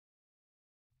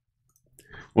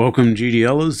Welcome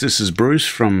GDLers, this is Bruce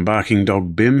from Barking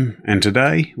Dog BIM, and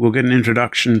today we'll get an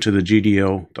introduction to the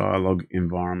GDL Dialog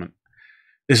environment.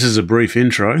 This is a brief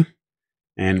intro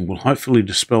and will hopefully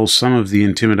dispel some of the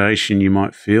intimidation you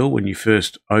might feel when you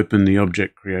first open the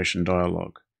object creation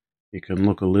dialog. It can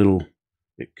look a little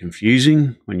bit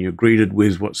confusing when you're greeted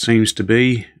with what seems to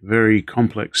be a very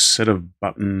complex set of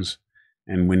buttons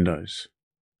and windows.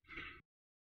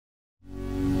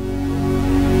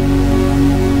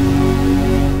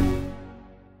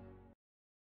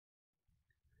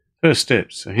 First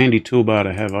steps, a handy toolbar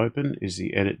to have open is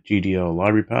the Edit GDL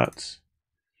library parts.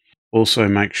 Also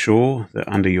make sure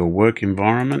that under your work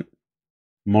environment,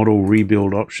 model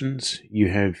rebuild options, you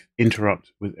have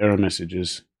interrupt with error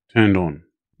messages turned on.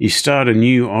 You start a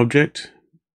new object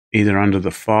either under the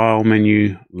File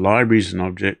menu, Libraries and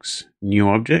Objects, New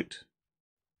Object,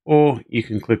 or you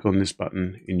can click on this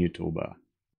button in your toolbar.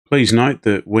 Please note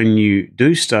that when you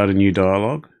do start a new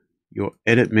dialog, your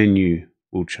Edit menu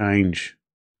will change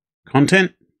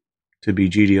content to be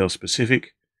GDL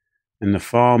specific, and the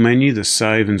File menu, the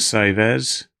Save and Save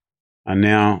As, are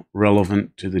now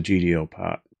relevant to the GDL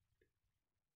part.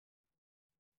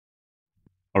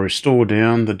 I'll restore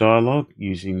down the dialog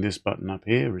using this button up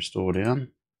here, Restore Down.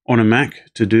 On a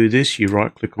Mac, to do this, you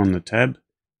right-click on the tab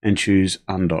and choose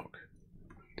Undock.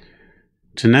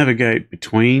 To navigate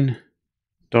between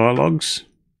dialogs,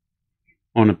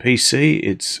 on a PC,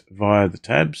 it's via the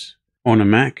tabs. On a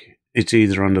Mac, it's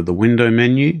either under the Window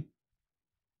menu,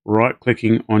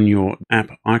 right-clicking on your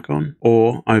app icon,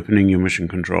 or opening your mission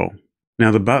control.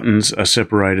 Now the buttons are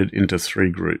separated into three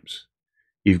groups.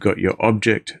 You've got your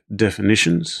object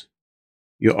definitions,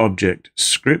 your object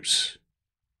scripts,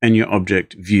 and your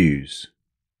object views.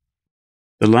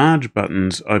 The large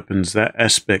buttons opens that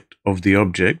aspect of the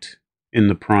object in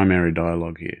the primary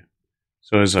dialog here.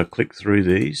 So as I click through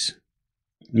these,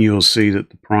 you'll see that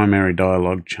the primary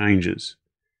dialog changes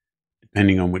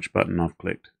depending on which button I've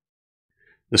clicked.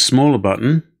 The smaller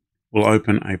button will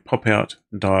open a pop-out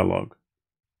dialog.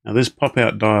 Now this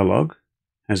pop-out dialog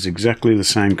has exactly the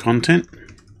same content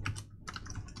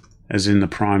as in the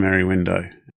primary window.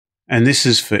 And this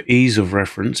is for ease of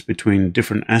reference between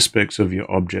different aspects of your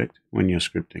object when you're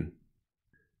scripting.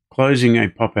 Closing a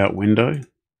pop-out window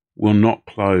will not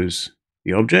close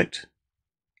the object.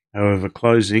 However,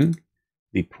 closing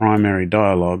the primary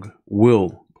dialog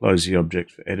will close the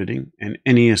object for editing and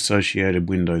any associated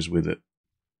windows with it.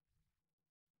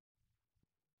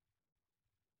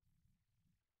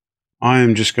 I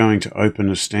am just going to open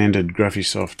a standard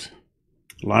Graphisoft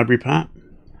library part,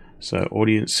 so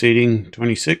Audience Seating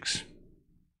 26.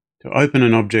 To open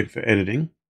an object for editing,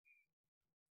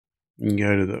 you can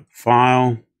go to the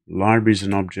File, Libraries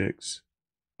and Objects,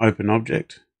 Open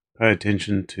Object. Pay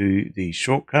attention to the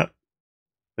shortcut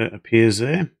that appears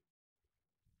there,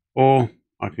 or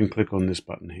I can click on this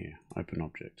button here, Open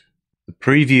Object. The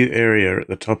preview area at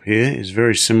the top here is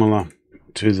very similar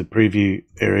to the preview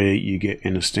area you get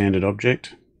in a standard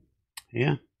object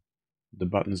here. The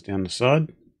buttons down the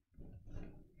side.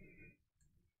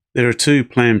 There are two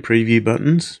Plan Preview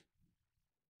buttons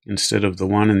instead of the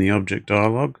one in the object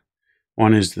dialog.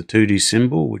 One is the 2D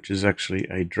symbol, which is actually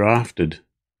a drafted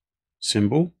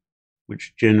symbol,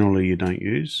 which generally you don't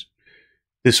use.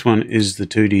 This one is the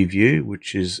 2D view,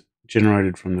 which is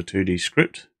generated from the 2D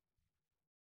script.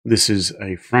 This is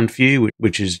a front view,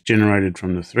 which is generated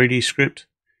from the 3D script,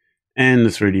 and the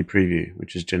 3D preview,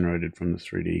 which is generated from the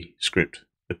 3D script.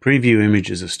 The preview image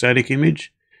is a static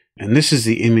image, and this is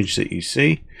the image that you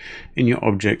see in your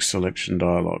object selection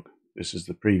dialog. This is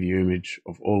the preview image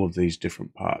of all of these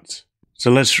different parts.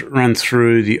 So let's run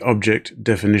through the object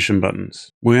definition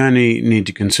buttons. We only need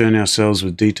to concern ourselves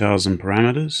with details and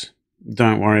parameters.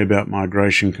 Don't worry about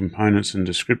migration components and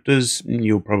descriptors,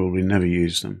 you'll probably never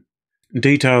use them.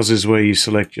 Details is where you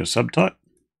select your subtype.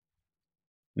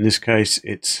 In this case,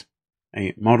 it's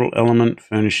a model element,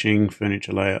 furnishing,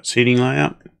 furniture layout, seating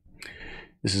layout.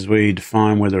 This is where you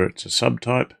define whether it's a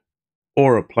subtype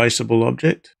or a placeable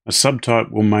object. A subtype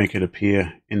will make it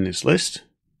appear in this list.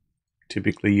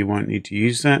 Typically, you won't need to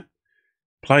use that.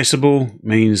 Placeable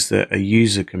means that a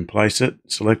user can place it,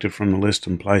 select it from the list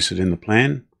and place it in the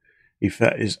plan. If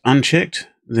that is unchecked,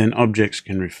 then objects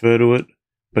can refer to it,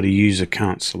 but a user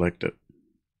can't select it.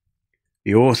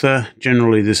 The author,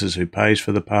 generally this is who pays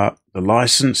for the part. The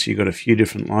license, you've got a few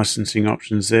different licensing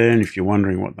options there, and if you're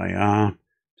wondering what they are,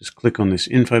 just click on this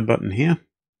info button here.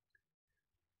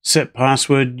 Set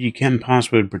password, you can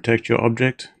password protect your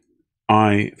object.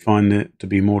 I find that to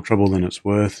be more trouble than it's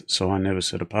worth, so I never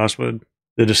set a password.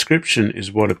 The description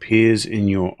is what appears in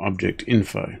your object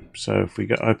info. So if we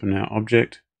go open our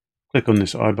object, click on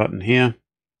this I button here,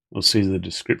 We'll see the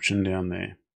description down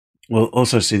there. We'll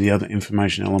also see the other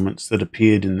information elements that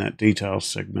appeared in that details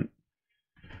segment.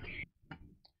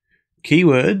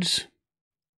 Keywords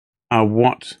are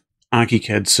what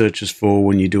ARCHICAD searches for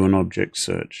when you do an object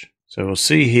search. So we'll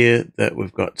see here that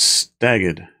we've got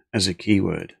staggered as a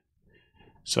keyword.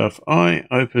 So if I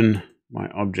open my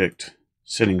object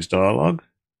settings dialog,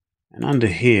 and under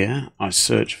here I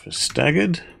search for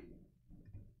staggered,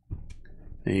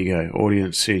 there you go,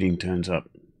 audience seating turns up.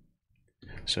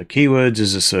 So keywords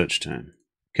is a search term.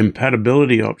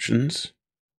 Compatibility options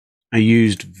are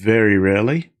used very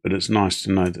rarely, but it's nice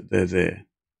to know that they're there.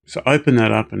 So open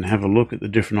that up and have a look at the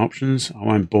different options. I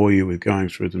won't bore you with going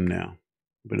through them now,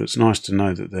 but it's nice to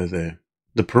know that they're there.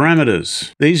 The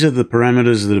parameters. These are the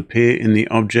parameters that appear in the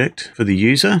object for the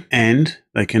user, and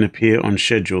they can appear on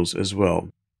schedules as well.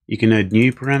 You can add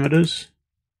new parameters,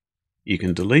 you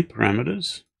can delete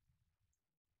parameters,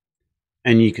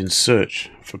 and you can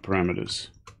search for parameters.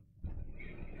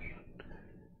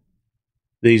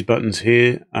 These buttons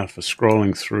here are for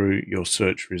scrolling through your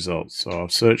search results. So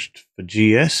I've searched for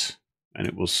GS and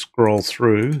it will scroll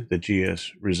through the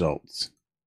GS results.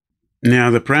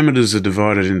 Now the parameters are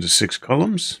divided into 6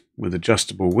 columns with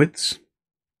adjustable widths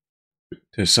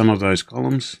to some of those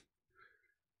columns.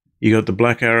 You got the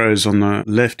black arrows on the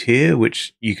left here,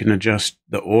 which you can adjust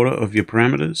the order of your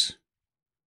parameters.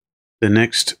 The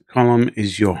next column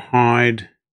is your hide,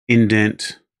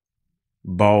 indent,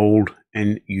 bold,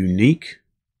 and unique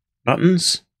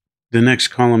buttons. The next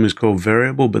column is called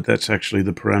variable, but that's actually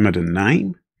the parameter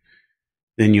name.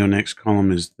 Then your next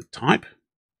column is the type.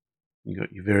 You've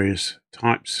got your various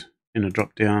types in a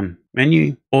drop-down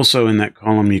menu. Also in that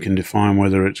column, you can define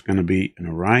whether it's going to be an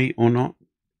array or not.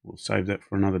 We'll save that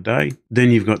for another day.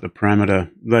 Then you've got the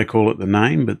parameter, they call it the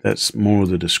name, but that's more of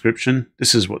the description.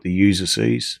 This is what the user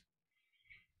sees.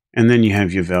 And then you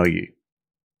have your value.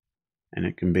 And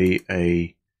it can be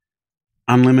a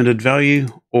unlimited value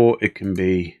or it can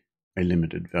be a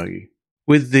limited value.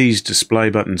 With these display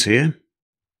buttons here,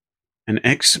 an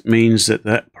X means that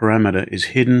that parameter is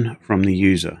hidden from the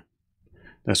user.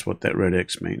 That's what that red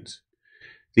X means.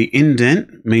 The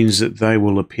indent means that they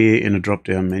will appear in a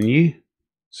drop-down menu.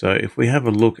 So if we have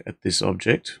a look at this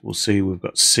object, we'll see we've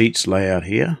got seats layout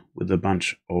here with a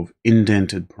bunch of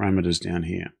indented parameters down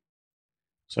here.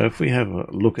 So if we have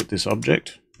a look at this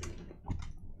object,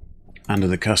 under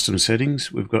the custom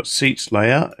settings, we've got seats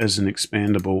layout as an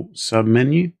expandable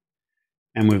submenu,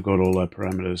 and we've got all our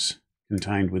parameters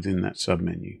contained within that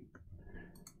submenu.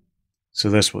 So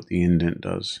that's what the indent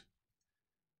does.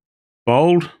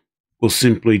 Bold will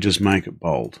simply just make it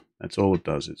bold. That's all it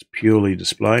does. It's purely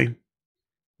display.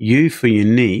 U for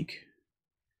unique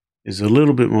is a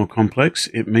little bit more complex.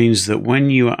 It means that when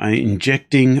you are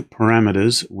injecting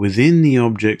parameters within the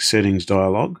object settings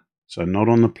dialog, so not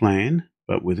on the plan,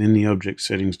 but within the object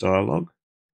settings dialog,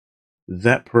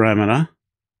 that parameter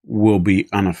will be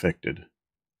unaffected.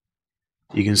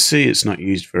 You can see it's not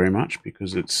used very much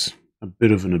because it's a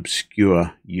bit of an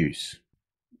obscure use.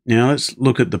 Now let's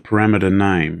look at the parameter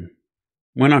name.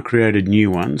 When I created new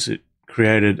ones, it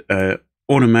created an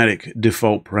automatic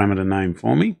default parameter name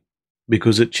for me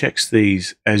because it checks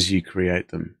these as you create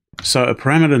them. So a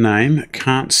parameter name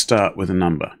can't start with a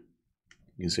number.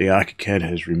 You can see ARCHICAD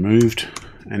has removed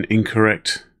an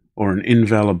incorrect or an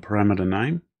invalid parameter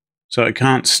name. So it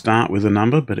can't start with a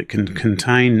number, but it can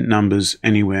contain numbers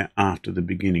anywhere after the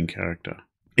beginning character.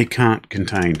 It can't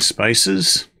contain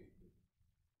spaces,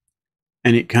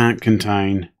 and it can't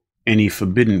contain any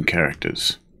forbidden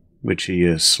characters, which are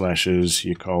your slashes,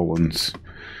 your colons,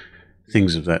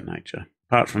 things of that nature.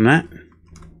 Apart from that,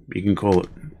 you can call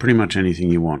it pretty much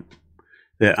anything you want.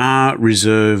 There are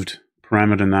reserved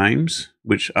parameter names,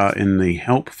 which are in the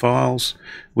help files.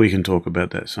 We can talk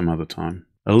about that some other time.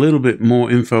 A little bit more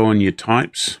info on your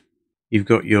types. You've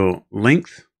got your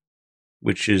length,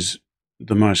 which is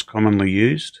the most commonly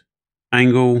used.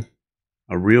 Angle,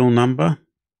 a real number.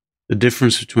 The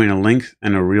difference between a length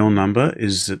and a real number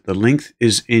is that the length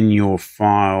is in your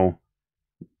file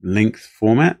length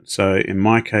format. So in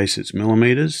my case, it's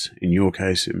millimeters. In your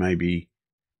case, it may be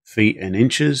feet and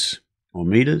inches or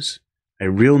meters. A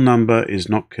real number is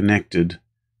not connected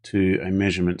to a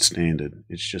measurement standard.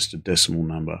 It's just a decimal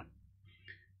number.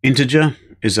 Integer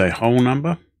is a whole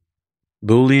number.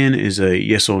 Boolean is a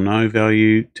yes or no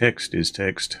value. Text is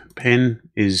text. Pen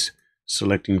is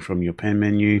selecting from your pen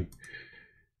menu.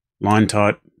 Line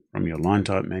type from your line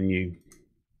type menu.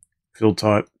 Fill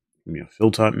type from your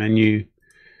fill type menu.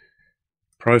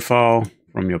 Profile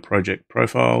from your project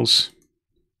profiles.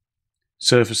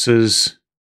 Surfaces,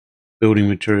 building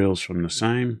materials from the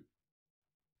same.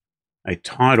 A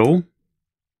title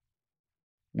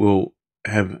will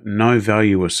have no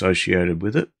value associated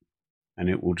with it, and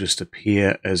it will just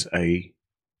appear as a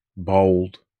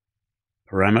bold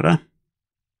parameter.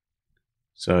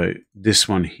 So this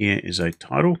one here is a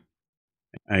title.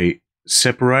 A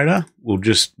separator will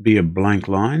just be a blank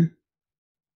line.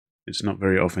 It's not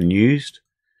very often used.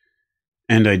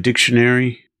 And a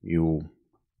dictionary, you'll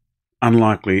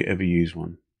unlikely ever use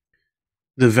one.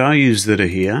 The values that are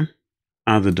here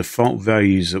are the default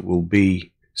values that will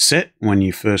be set when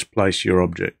you first place your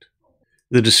object.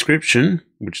 The description,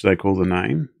 which they call the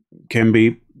name, can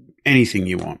be anything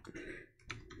you want.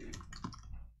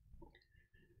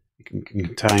 It can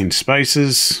contain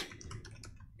spaces,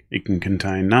 it can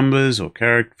contain numbers or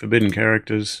forbidden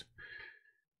characters.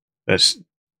 That's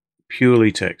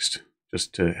purely text,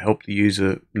 just to help the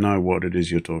user know what it is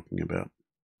you're talking about.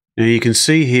 Now you can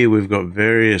see here we've got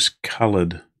various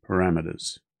colored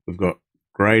parameters. We've got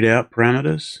grayed out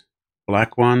parameters,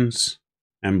 black ones,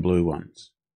 and blue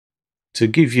ones. To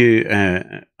give you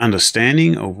an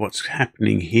understanding of what's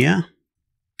happening here,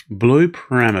 blue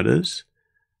parameters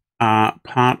are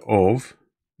part of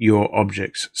your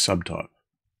object's subtype.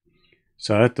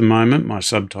 So at the moment, my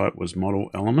subtype was model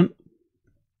element.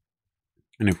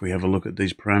 And if we have a look at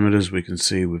these parameters, we can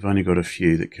see we've only got a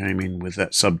few that came in with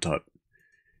that subtype.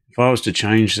 If I was to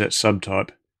change that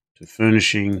subtype to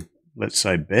furnishing, let's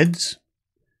say beds,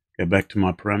 go back to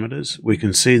my parameters, we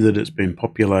can see that it's been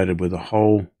populated with a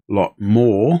whole lot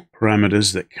more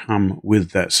parameters that come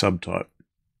with that subtype.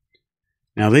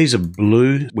 Now these are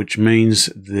blue, which means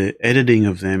the editing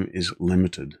of them is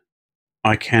limited.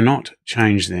 I cannot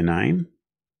change their name,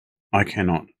 I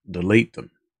cannot delete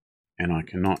them, and I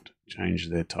cannot change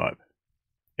their type.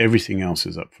 Everything else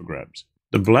is up for grabs.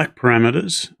 The black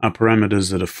parameters are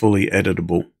parameters that are fully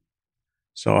editable.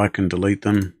 So I can delete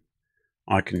them,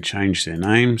 I can change their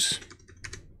names,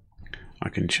 I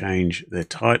can change their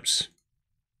types,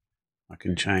 I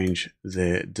can change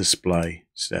their display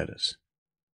status.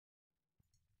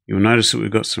 You'll notice that we've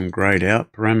got some grayed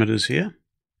out parameters here.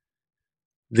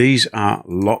 These are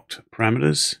locked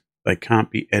parameters. They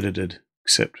can't be edited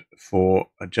except for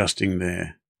adjusting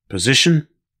their position,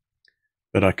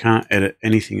 but I can't edit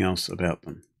anything else about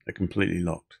them. They're completely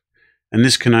locked. And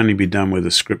this can only be done with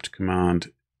a script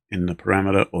command in the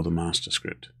parameter or the master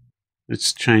script.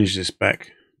 Let's change this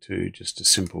back to just a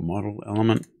simple model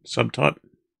element subtype.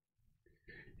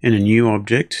 In a new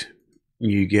object,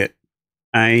 you get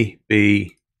A,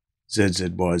 B, Z, Z,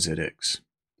 Y, Z, X.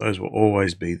 Those will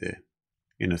always be there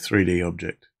in a 3D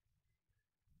object.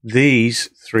 These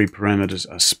three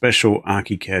parameters are special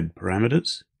ARCHICAD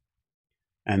parameters,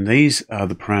 and these are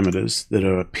the parameters that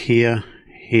appear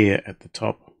here at the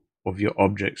top of your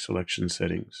object selection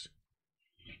settings.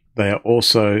 They are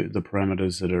also the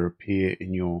parameters that appear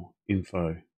in your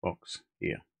info box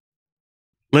here.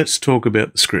 Let's talk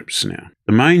about the scripts now.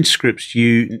 The main scripts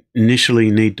you initially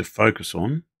need to focus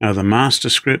on are the master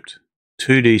script,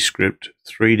 2D script,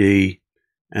 3D,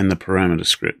 and the parameter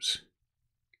scripts.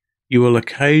 You will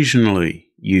occasionally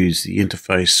use the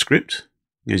interface script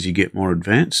as you get more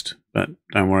advanced, but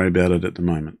don't worry about it at the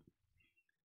moment.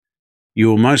 You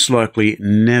will most likely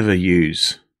never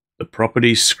use the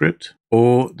properties script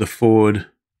or the forward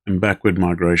and backward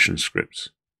migration scripts.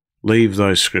 Leave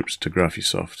those scripts to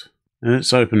Graphisoft. Now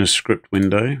let's open a script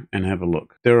window and have a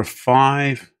look. There are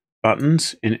 5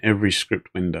 buttons in every script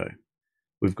window.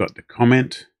 We've got the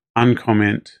comment,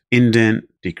 uncomment, indent,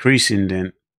 decrease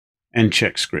indent, and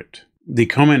check script. The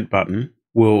comment button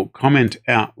will comment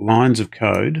out lines of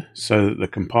code so that the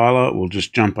compiler will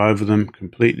just jump over them,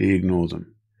 completely ignore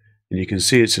them. And you can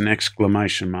see it's an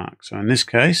exclamation mark. So in this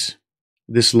case,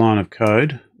 this line of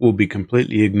code will be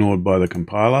completely ignored by the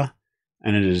compiler,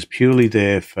 and it is purely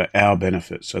there for our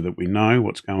benefit so that we know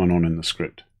what's going on in the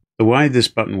script. The way this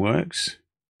button works,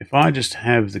 if I just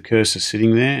have the cursor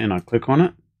sitting there and I click on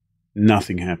it,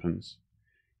 nothing happens.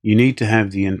 You need to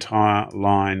have the entire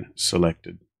line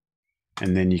selected,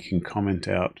 and then you can comment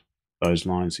out those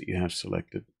lines that you have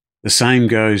selected. The same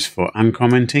goes for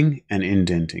uncommenting and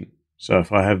indenting. So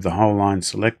if I have the whole line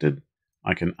selected,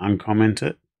 I can uncomment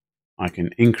it, I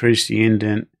can increase the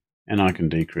indent, and I can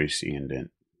decrease the indent.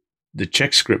 The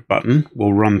check script button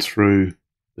will run through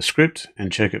the script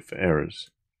and check it for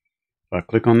errors. If I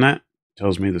click on that, it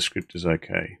tells me the script is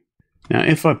okay. Now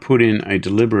if I put in a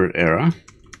deliberate error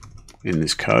in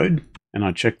this code and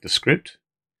I check the script,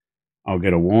 I'll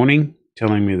get a warning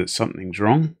telling me that something's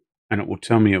wrong, and it will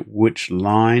tell me at which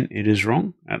line it is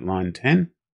wrong, at line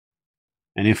 10.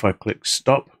 And if I click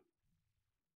stop,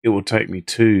 it will take me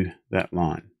to that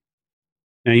line.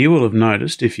 Now you will have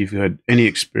noticed, if you've had any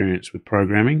experience with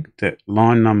programming, that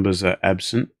line numbers are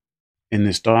absent in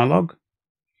this dialog.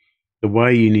 The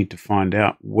way you need to find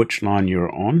out which line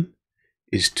you're on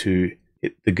is to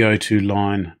hit the Go To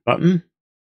Line button,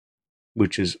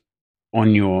 which is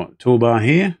on your toolbar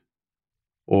here,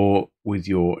 or with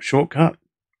your shortcut,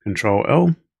 Control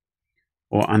L,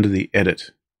 or under the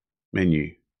Edit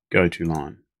menu, Go To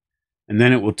Line. And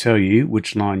then it will tell you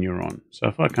which line you're on. So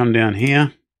if I come down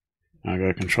here, I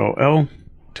go Control L,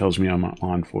 it tells me I'm at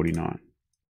line 49.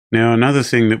 Now another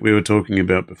thing that we were talking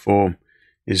about before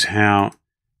is how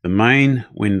the main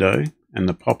window and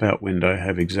the pop-out window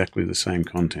have exactly the same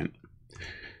content.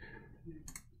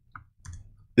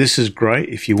 This is great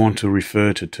if you want to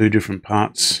refer to two different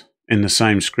parts in the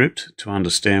same script to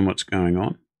understand what's going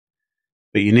on.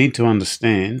 But you need to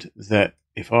understand that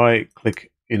if I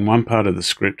click in one part of the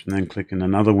script and then click in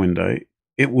another window,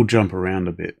 it will jump around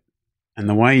a bit. And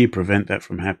the way you prevent that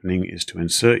from happening is to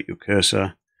insert your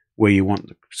cursor where you want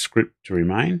the script to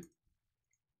remain,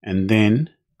 and then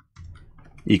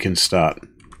you can start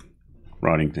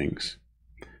writing things.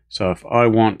 So if I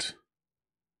want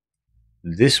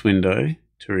this window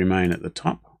to remain at the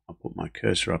top, I'll put my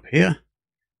cursor up here,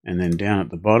 and then down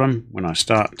at the bottom, when I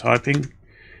start typing,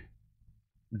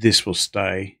 this will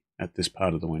stay at this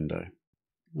part of the window.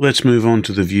 Let's move on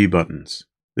to the view buttons.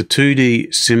 The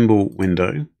 2D symbol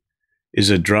window is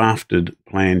a drafted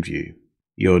plan view.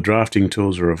 Your drafting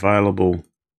tools are available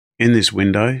in this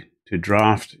window to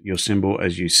draft your symbol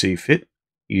as you see fit,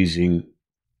 using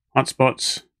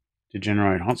hotspots to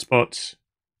generate hotspots,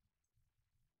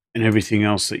 and everything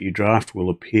else that you draft will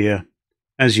appear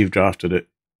as you've drafted it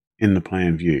in the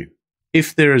plan view.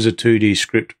 If there is a 2D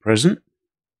script present,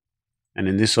 and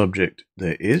in this object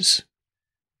there is,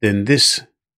 then this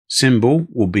symbol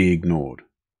will be ignored.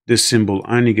 This symbol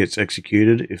only gets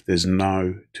executed if there's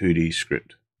no 2D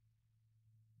script.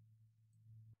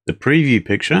 The preview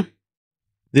picture,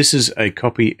 this is a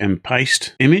copy and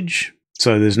paste image,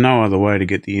 so there's no other way to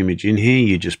get the image in here.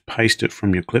 You just paste it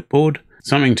from your clipboard.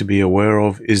 Something to be aware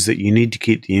of is that you need to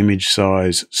keep the image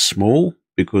size small,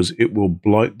 because it will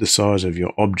bloat the size of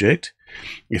your object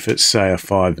if it's, say, a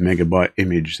 5 megabyte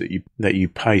image that you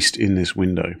paste in this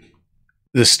window.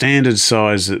 The standard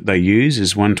size that they use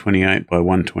is 128 by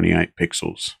 128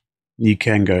 pixels. You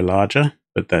can go larger,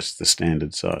 but that's the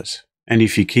standard size. And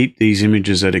if you keep these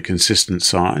images at a consistent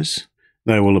size,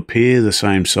 they will appear the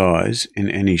same size in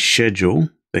any schedule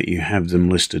that you have them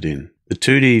listed in. The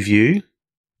 2D view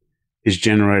is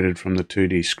generated from the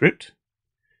 2D script.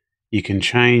 You can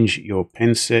change your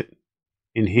pen set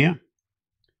in here,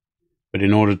 but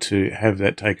in order to have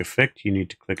that take effect, you need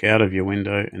to click out of your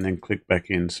window and then click back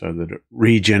in so that it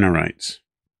regenerates.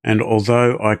 And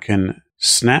although I can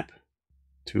snap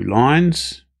to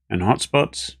lines and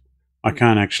hotspots, I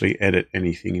can't actually edit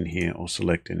anything in here or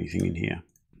select anything in here,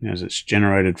 as it's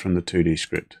generated from the 2D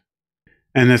script.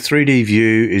 And the 3D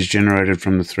view is generated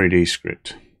from the 3D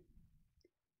script.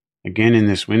 Again, in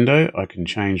this window, I can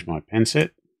change my pen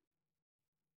set.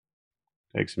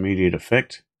 Takes immediate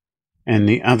effect. And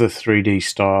the other 3D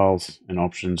styles and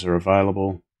options are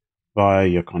available via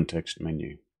your context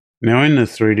menu. Now in the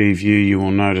 3D view, you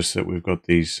will notice that we've got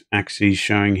these axes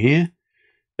showing here.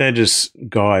 They're just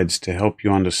guides to help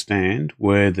you understand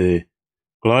where the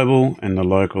global and the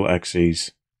local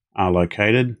axes are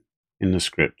located in the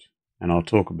script. And I'll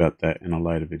talk about that in a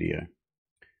later video.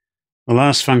 The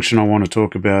last function I want to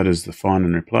talk about is the find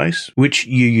and replace, which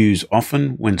you use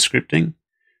often when scripting.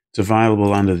 It's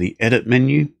available under the Edit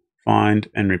menu, Find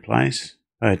and Replace.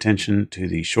 Pay attention to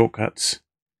the shortcuts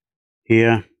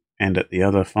here and at the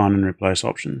other Find and Replace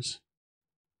options.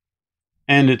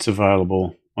 And it's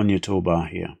available on your toolbar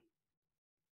here.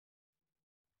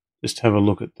 Just have a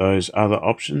look at those other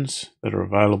options that are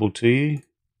available to you.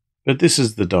 But this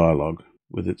is the dialog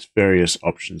with its various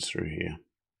options through here.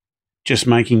 Just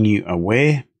making you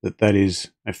aware that that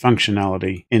is a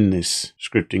functionality in this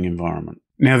scripting environment.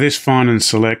 Now this find and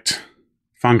select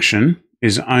function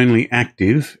is only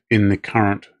active in the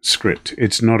current script.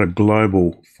 It's not a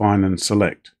global find and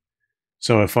select.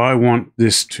 So if I want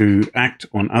this to act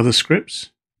on other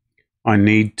scripts, I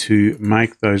need to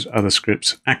make those other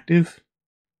scripts active,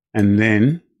 and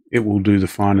then it will do the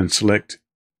find and select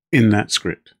in that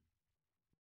script.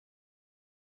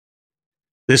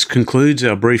 This concludes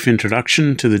our brief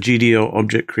introduction to the GDL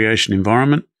object creation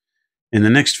environment. In the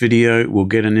next video, we'll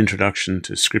get an introduction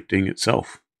to scripting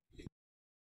itself.